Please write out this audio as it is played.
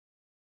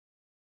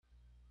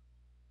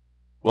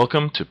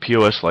Welcome to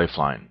POS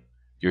Lifeline,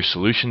 your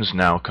Solutions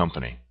Now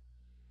company.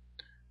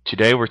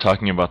 Today we're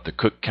talking about the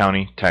Cook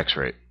County tax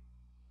rate.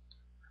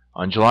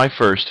 On July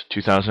 1st,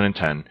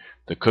 2010,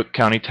 the Cook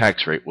County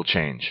tax rate will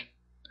change.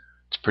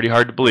 It's pretty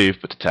hard to believe,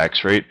 but the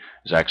tax rate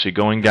is actually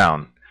going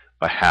down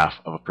by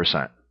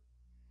 0.5%.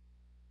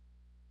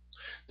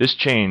 This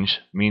change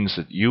means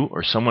that you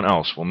or someone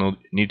else will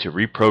need to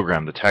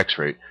reprogram the tax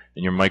rate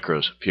in your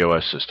Micros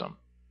POS system.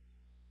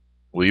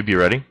 Will you be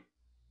ready?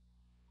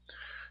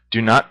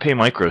 Do not pay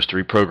Micros to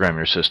reprogram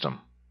your system.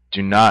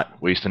 Do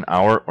not waste an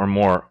hour or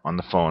more on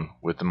the phone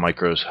with the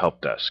Micros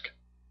help desk.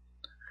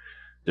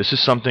 This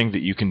is something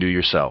that you can do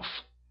yourself,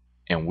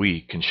 and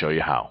we can show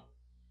you how.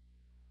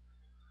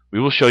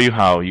 We will show you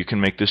how you can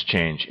make this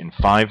change in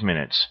 5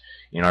 minutes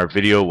in our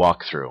video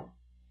walkthrough.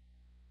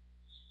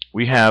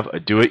 We have a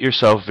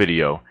do-it-yourself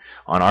video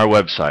on our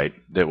website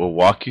that will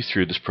walk you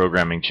through this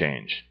programming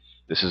change.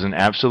 This is an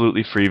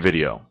absolutely free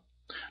video.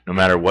 No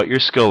matter what your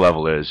skill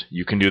level is,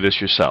 you can do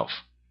this yourself.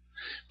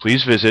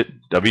 Please visit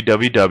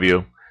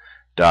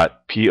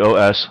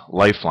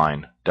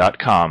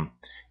www.poslifeline.com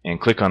and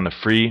click on the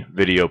free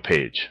video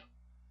page.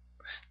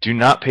 Do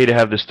not pay to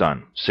have this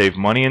done. Save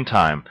money and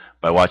time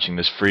by watching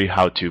this free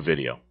how-to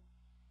video.